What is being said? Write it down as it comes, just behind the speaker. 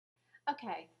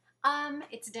Okay,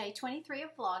 it's day 23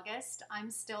 of Vlogust.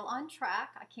 I'm still on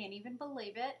track. I can't even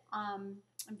believe it. I'm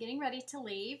getting ready to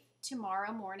leave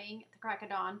tomorrow morning at the crack of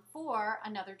dawn for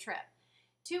another trip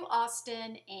to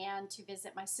Austin and to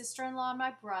visit my sister-in-law and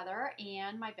my brother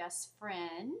and my best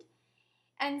friend.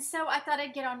 And so I thought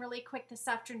I'd get on really quick this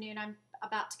afternoon. I'm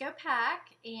about to go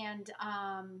pack, and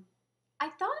I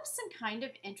thought of some kind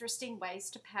of interesting ways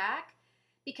to pack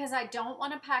because I don't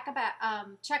want to pack a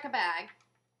check a bag,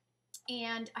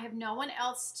 and I have no one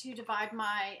else to divide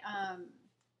my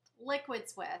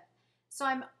liquids with. So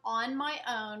I'm on my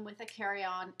own with a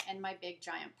carry-on and my big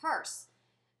giant purse.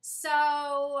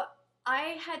 So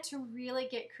I had to really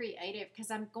get creative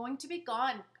because I'm going to be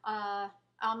gone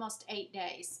almost 8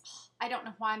 days. I don't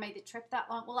know why I made the trip that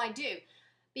long. Well, I do,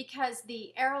 because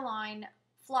the airline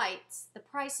flights, the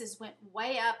prices went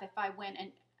way up. If I went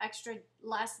an extra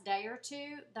last day or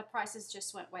two, the prices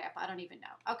just went way up. I don't even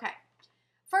know. Okay.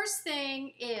 First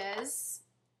thing is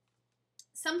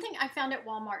something I found at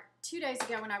Walmart 2 days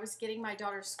ago when I was getting my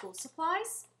daughter's school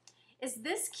supplies is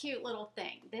this cute little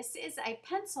thing. This is a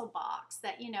pencil box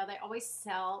that, you know, they always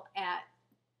sell at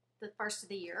the first of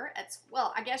the year.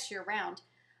 Well, I guess year round.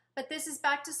 But this is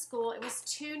back to school. It was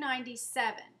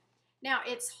 $2.97. Now,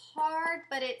 it's hard,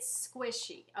 but it's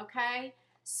squishy, okay?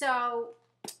 So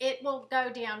it will go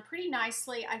down pretty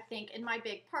nicely, I think, in my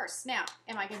big purse. Now,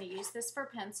 am I going to use this for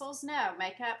pencils? No.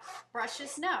 Makeup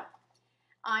brushes? No.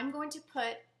 I'm going to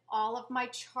put all of my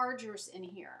chargers in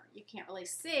here. You can't really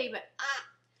see, but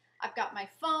I've got my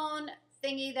phone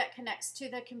thingy that connects to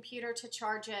the computer to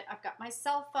charge it. I've got my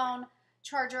cell phone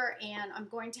charger, and I'm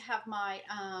going to have my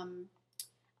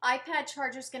iPad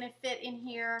charger is going to fit in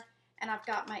here, and I've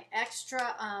got my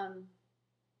extra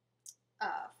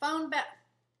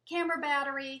camera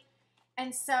battery.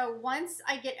 And so once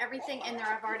I get everything in there,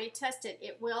 I've already tested,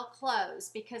 it will close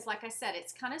because, like I said,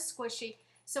 it's kind of squishy,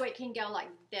 so it can go like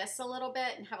this a little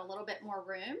bit and have a little bit more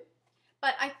room.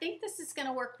 But I think this is going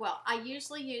to work well. I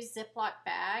usually use Ziploc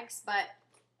bags, but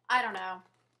I don't know.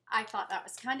 I thought that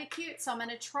was kind of cute, so I'm going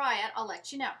to try it. I'll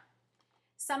let you know.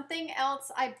 Something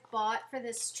else I bought for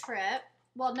this trip,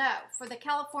 well, no, for the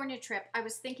California trip, I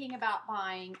was thinking about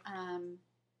buying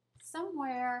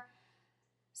somewhere.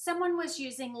 Someone was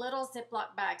using little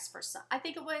Ziploc bags for some. I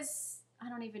think it was, I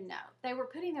don't even know. They were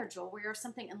putting their jewelry or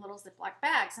something in little Ziploc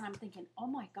bags, and I'm thinking, oh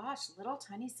my gosh, little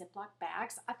tiny Ziploc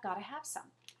bags. I've got to have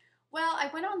some. Well, I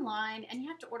went online, and you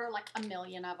have to order like 1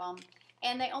 million of them.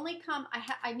 And they only come,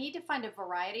 I need to find a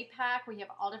variety pack where you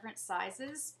have all different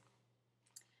sizes.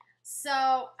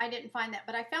 So I didn't find that.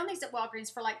 But I found these at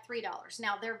Walgreens for like $3.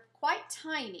 Now, they're quite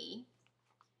tiny,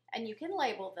 and you can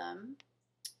label them.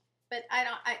 But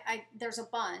there's a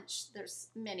bunch. There's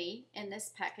many in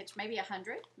this package. Maybe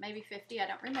 100, maybe 50. I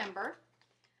don't remember.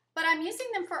 But I'm using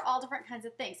them for all different kinds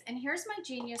of things. And here's my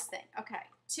genius thing. Okay,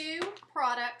 2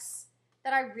 products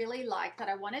that I really like that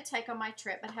I want to take on my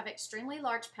trip but have extremely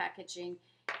large packaging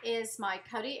is my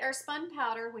Coty Airspun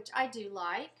powder, which I do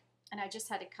like, and I just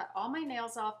had to cut all my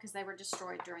nails off because they were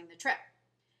destroyed during the trip.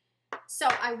 So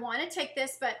I want to take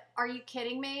this, but are you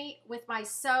kidding me? With my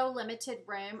so limited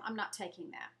room, I'm not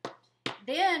taking that.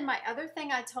 Then my other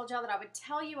thing I told y'all that I would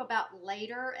tell you about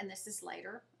later, and this is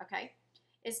later, okay,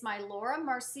 is my Laura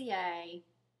Mercier.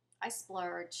 I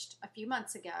splurged a few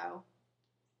months ago.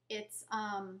 It's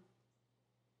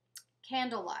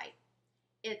Candlelight.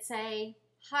 It's a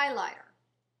highlighter.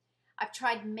 I've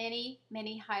tried many,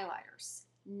 many highlighters.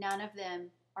 None of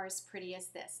them are as pretty as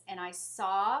this. And I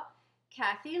saw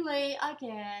Kathy Lee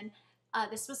again.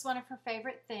 This was one of her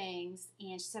favorite things,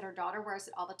 and she said her daughter wears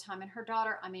it all the time. And her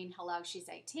daughter, I mean, hello, she's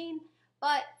 18,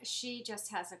 but she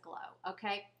just has a glow,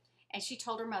 okay? And she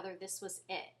told her mother this was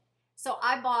it. So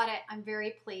I bought it. I'm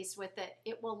very pleased with it.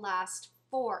 It will last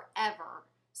forever.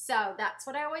 So that's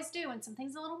what I always do. When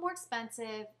something's a little more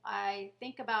expensive, I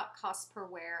think about cost per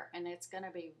wear, and it's going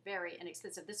to be very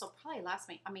inexpensive. This will probably last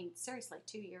me, I mean, seriously,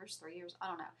 2 years, 3 years, I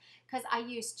don't know. Because I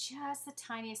used just the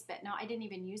tiniest bit. Now, I didn't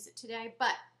even use it today,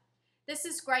 but this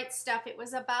is great stuff. It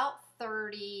was about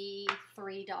 $33.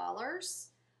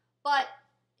 But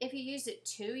if you use it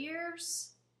 2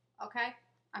 years, okay,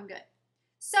 I'm good.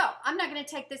 So I'm not going to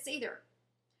take this either.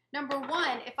 Number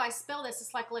one, if I spill this,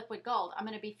 it's like liquid gold. I'm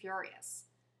going to be furious.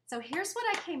 So here's what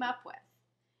I came up with.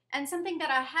 And something that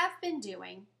I have been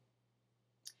doing,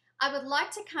 I would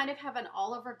like to kind of have an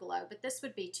all-over glow, but this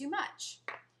would be too much.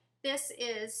 This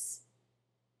is,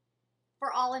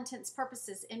 for all intents and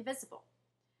purposes, invisible.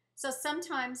 So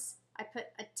sometimes I put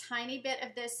a tiny bit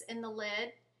of this in the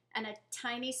lid and a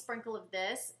tiny sprinkle of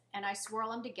this, and I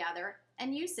swirl them together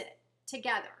and use it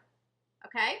together,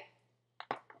 okay?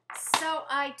 So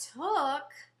I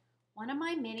took one of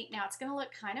my mini, now it's going to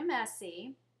look kind of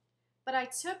messy, but I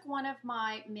took one of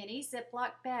my mini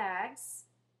Ziploc bags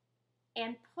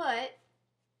and put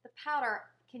the powder,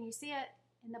 can you see it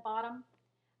in the bottom?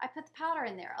 I put the powder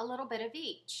in there, a little bit of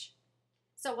each.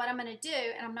 So what I'm going to do,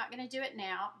 and I'm not going to do it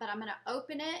now, but I'm going to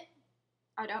open it.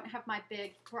 I don't have my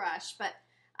big brush, but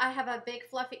I have a big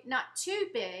fluffy, not too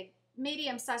big,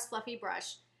 medium-sized fluffy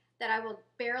brush that I will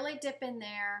barely dip in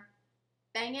there,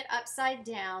 bang it upside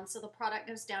down so the product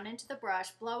goes down into the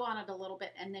brush, blow on it a little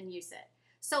bit, and then use it.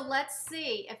 So let's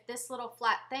see if this little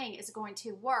flat thing is going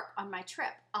to work on my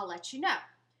trip. I'll let you know.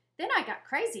 Then I got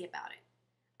crazy about it.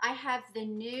 I have the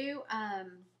new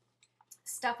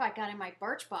stuff I got in my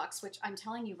Birchbox, which I'm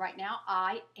telling you right now,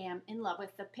 I am in love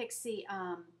with the Pixie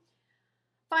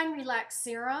Fine Relax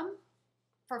Serum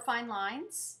for fine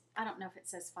lines. I don't know if it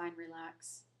says Fine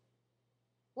Relax.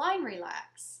 Line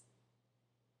Relax.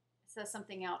 It says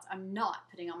something else. I'm not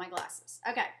putting on my glasses.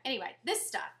 Okay, anyway, this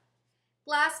stuff.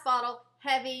 Glass bottle,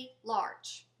 heavy,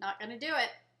 large. Not going to do it.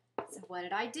 So what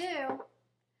did I do?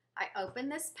 I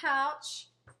opened this pouch.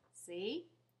 See?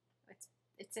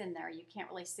 It's in there. You can't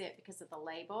really see it because of the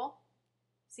label.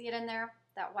 See it in there?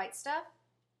 That white stuff?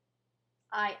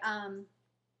 I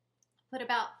put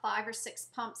about 5 or 6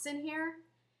 pumps in here,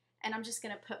 and I'm just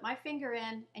going to put my finger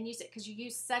in and use it because you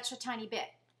use such a tiny bit.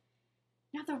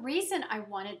 Now, the reason I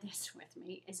wanted this with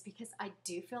me is because I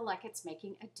do feel like it's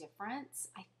making a difference.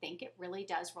 I think it really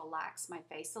does relax my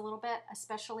face a little bit,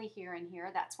 especially here and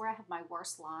here. That's where I have my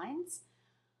worst lines.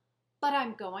 But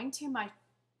I'm going to my,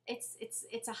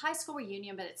 it's a high school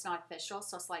reunion, but it's not official,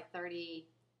 so it's like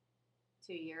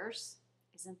 32 years.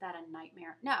 Isn't that a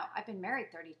nightmare? No, I've been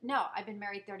married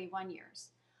 31 years.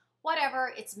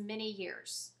 Whatever, it's many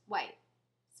years. Wait,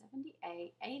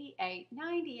 78, 88,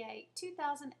 98,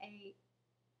 2008,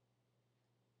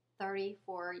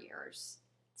 34 years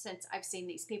since I've seen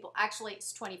these people. Actually,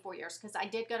 it's 24 years because I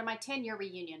did go to my 10-year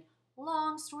reunion.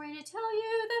 Long story to tell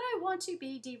you that I want to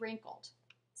be de-wrinkled.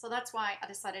 So that's why I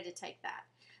decided to take that.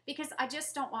 Because I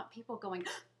just don't want people going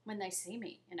when they see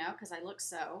me, you know, because I look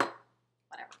so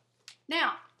whatever.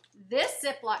 Now, this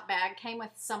Ziploc bag came with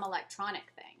some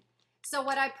electronic thing. So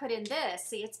what I put in this,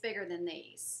 see, it's bigger than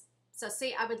these. So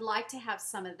see, I would like to have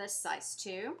some of this size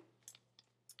too.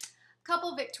 A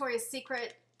couple Victoria's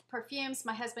Secret perfumes.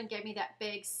 My husband gave me that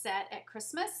big set at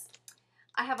Christmas.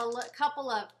 I have a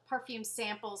couple of perfume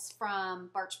samples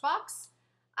from Birchbox.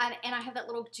 And I have that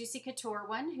little Juicy Couture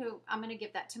one, who I'm going to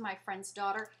give that to my friend's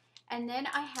daughter. And then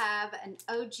I have an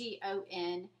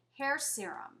OGON hair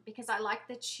serum because I like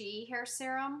the Chi hair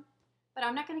serum. But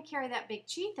I'm not going to carry that big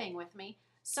Chi thing with me.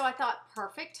 So I thought,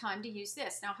 perfect time to use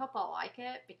this. Now, I hope I'll like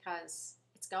it because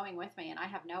it's going with me and I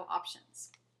have no options.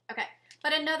 Okay,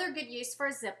 but another good use for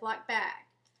a Ziploc bag.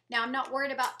 Now, I'm not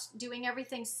worried about doing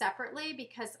everything separately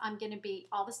because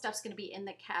all the stuff's going to be in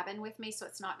the cabin with me, so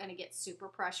it's not going to get super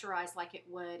pressurized like it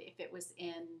would if it was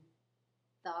in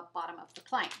the bottom of the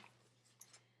plane.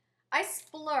 I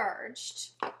splurged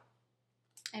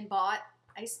and bought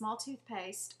a small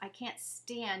toothpaste. I can't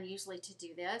stand usually to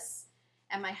do this,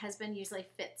 and my husband usually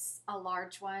fits a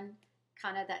large one,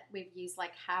 kind of that we've used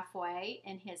like halfway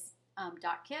in his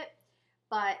dot kit,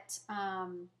 but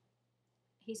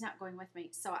he's not going with me.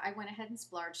 So I went ahead and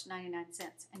splurged 99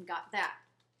 cents and got that.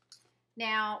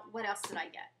 Now, what else did I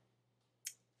get?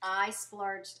 I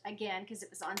splurged again because it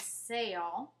was on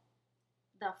sale,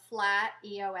 the Flat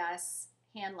EOS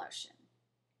hand lotion.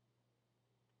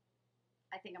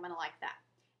 I think I'm going to like that.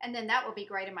 And then that will be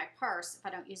great in my purse if I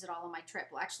don't use it all on my trip.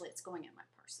 Well, actually, it's going in my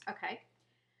purse. Okay.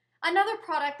 Another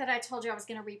product that I told you I was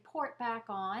going to report back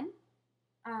on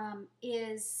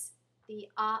is the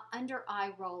under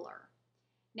eye roller.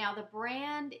 Now, the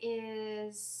brand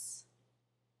is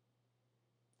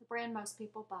the brand most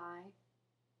people buy.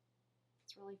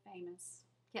 It's really famous.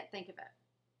 Can't think of it.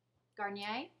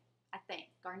 Garnier, I think.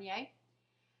 Garnier.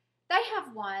 They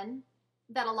have one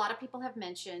that a lot of people have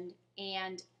mentioned,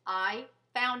 and I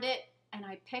found it, and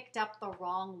I picked up the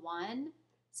wrong one.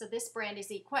 So this brand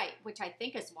is Equate, which I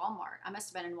think is Walmart. I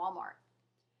must have been in Walmart.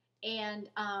 And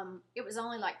it was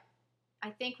only like, I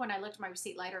think when I looked at my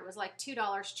receipt later, it was like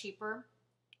 $2 cheaper.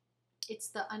 It's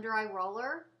the under eye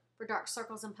roller for dark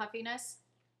circles and puffiness.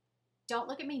 Don't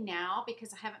look at me now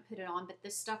because I haven't put it on, but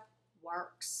this stuff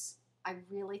works. I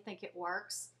really think it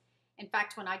works. In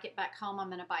fact, when I get back home, I'm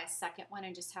going to buy a second one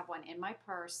and just have one in my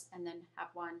purse and then have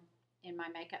one in my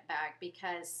makeup bag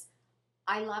because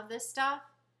I love this stuff.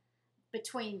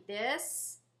 Between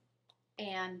this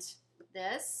and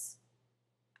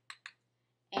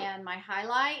my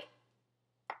highlight,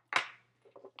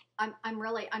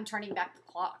 I'm turning back the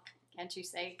clock. Can't you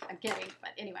say? I'm kidding,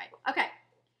 but anyway. Okay.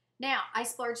 Now, I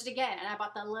splurged again and I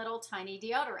bought the little tiny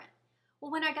deodorant.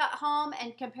 Well, when I got home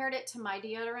and compared it to my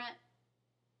deodorant,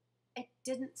 it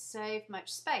didn't save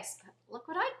much space. But look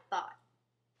what I thought.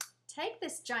 Take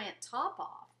this giant top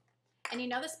off. And you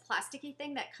know this plasticky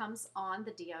thing that comes on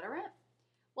the deodorant?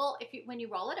 Well, when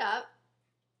you roll it up,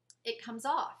 it comes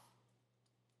off.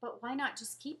 But why not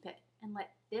just keep it and let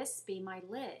this be my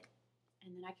lid?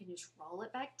 And then I can just roll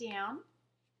it back down.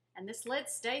 And this lid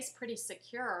stays pretty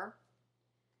secure.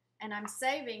 And I'm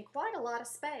saving quite a lot of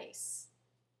space,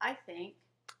 I think.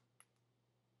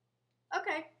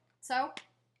 Okay, so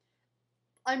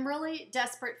I'm really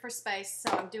desperate for space,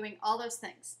 so I'm doing all those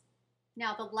things.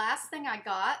 Now, the last thing I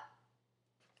got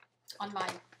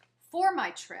for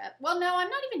my trip, well, no, I'm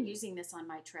not even using this on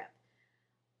my trip.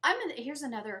 Here's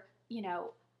another,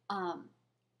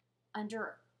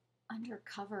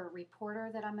 undercover reporter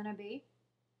that I'm going to be.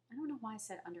 I don't know why I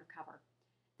said undercover.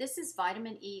 This is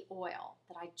vitamin E oil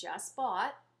that I just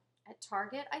bought at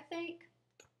Target, I think.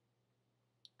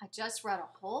 I just read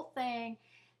a whole thing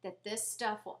that this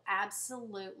stuff will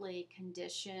absolutely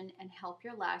condition and help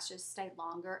your lashes stay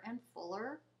longer and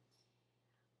fuller.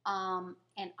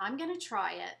 And I'm going to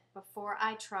try it before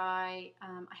I try.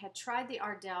 I had tried the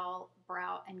Ardell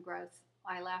Brow and Growth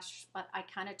eyelash, but I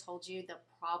kind of told you the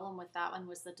problem with that one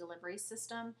was the delivery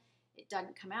system. It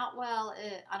doesn't come out well.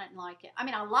 I didn't like it. I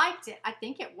mean, I liked it. I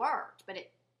think it worked, but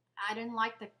I didn't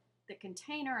like the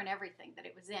container and everything that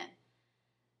it was in.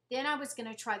 Then I was going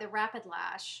to try the Rapid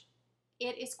Lash.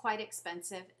 It is quite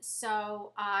expensive,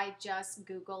 so I just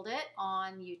Googled it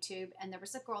on YouTube, and there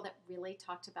was a girl that really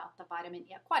talked about the vitamin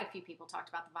E. Quite a few people talked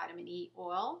about the vitamin E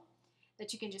oil,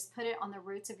 that you can just put it on the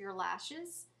roots of your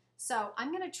lashes. So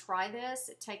I'm going to try this.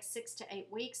 It takes 6 to 8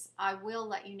 weeks. I will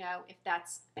let you know if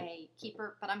that's a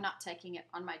keeper, but I'm not taking it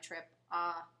on my trip.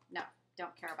 No,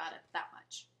 don't care about it that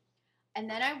much. And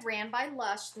then I ran by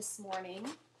Lush this morning,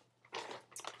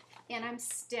 and I'm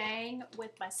staying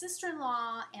with my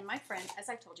sister-in-law and my friend, as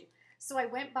I told you. So I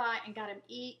went by and got them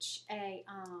each a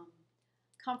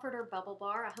Comforter Bubble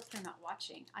Bar. I hope they're not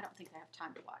watching. I don't think they have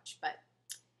time to watch, but...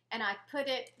 And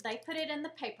they put it in the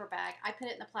paper bag. I put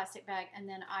it in the plastic bag, and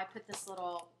then I put this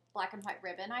little black and white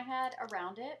ribbon I had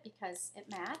around it because it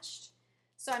matched.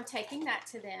 So I'm taking that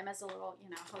to them as a little,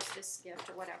 hostess gift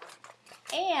or whatever.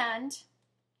 And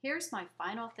here's my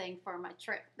final thing for my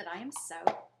trip that I am so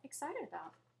excited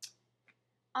about.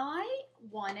 I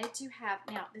wanted to have,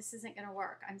 now this isn't going to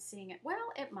work. I'm seeing it.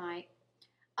 Well, it might.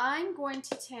 I'm going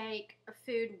to take a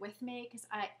food with me because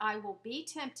I will be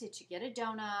tempted to get a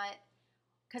donut.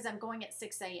 Because I'm going at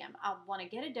 6 a.m. I want to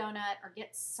get a donut or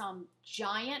get some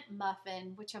giant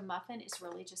muffin, which a muffin is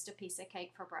really just a piece of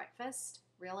cake for breakfast,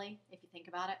 really, if you think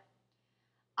about it.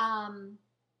 And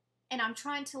I'm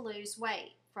trying to lose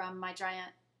weight from my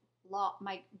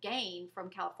gain from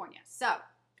California. So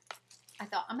I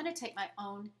thought I'm going to take my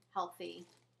own healthy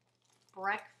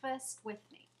breakfast with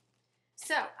me.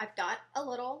 So I've got a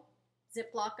little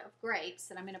Ziploc of grapes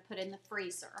that I'm going to put in the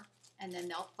freezer, and then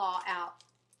they'll thaw out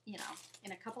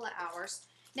in a couple of hours.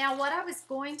 Now, what I was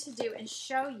going to do and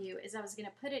show you is I was going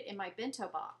to put it in my bento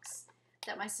box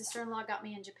that my sister-in-law got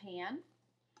me in Japan.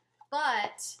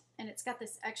 And it's got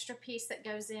this extra piece that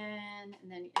goes in, and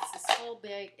then it's this whole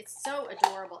big, it's so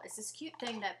adorable. It's this cute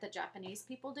thing that the Japanese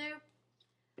people do,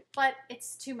 but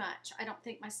it's too much. I don't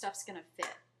think my stuff's going to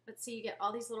fit. But see, you get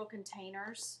all these little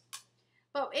containers.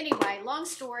 But anyway, long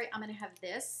story, I'm going to have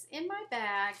this in my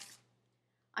bag.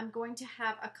 I'm going to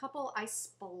have a couple. I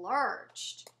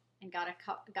splurged and got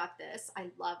this. I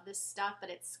love this stuff, but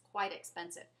it's quite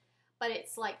expensive. But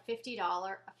it's like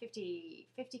 $50, 50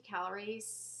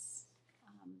 calories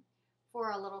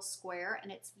for a little square,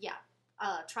 and it's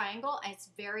a triangle, and it's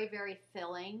very, very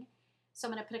filling. So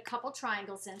I'm going to put a couple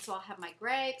triangles in. So I'll have my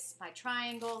grapes, my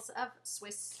triangles of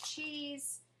Swiss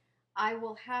cheese. I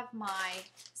will have my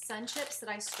Sun Chips that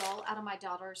I stole out of my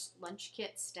daughter's lunch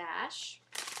kit stash.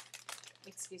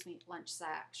 Excuse me, lunch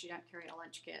sack. She don't carry a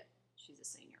lunch kit. She's a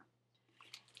senior.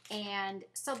 And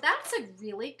so that's a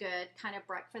really good kind of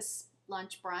breakfast,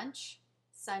 lunch, brunch.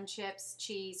 Sun Chips,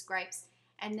 cheese, grapes.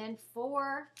 And then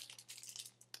for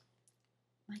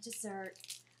my dessert,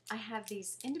 I have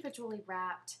these individually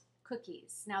wrapped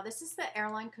cookies. Now, this is the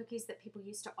airline cookies that people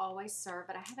used to always serve,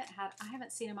 but I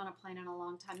haven't seen them on a plane in a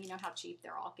long time. You know how cheap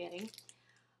they're all getting.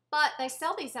 But they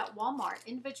sell these at Walmart.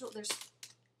 Individual,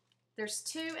 there's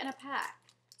 2 in a pack.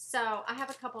 So I have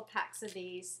a couple packs of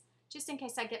these just in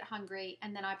case I get hungry.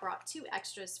 And then I brought 2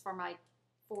 extras for my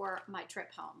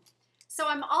trip home. So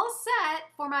I'm all set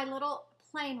for my little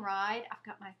plane ride. I've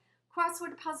got my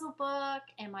crossword puzzle book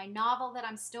and my novel that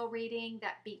I'm still reading,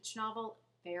 that beach novel.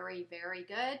 Very, very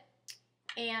good.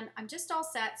 And I'm just all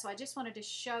set, so I just wanted to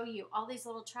show you all these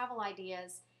little travel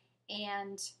ideas,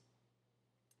 and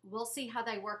we'll see how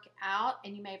they work out.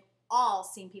 And you may have all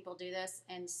seen people do this,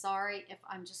 and sorry if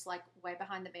I'm just like way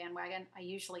behind the bandwagon. I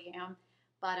usually am,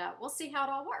 but we'll see how it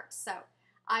all works. So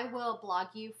I will blog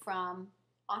you from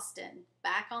Austin,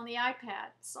 back on the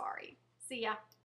iPad. Sorry. See ya.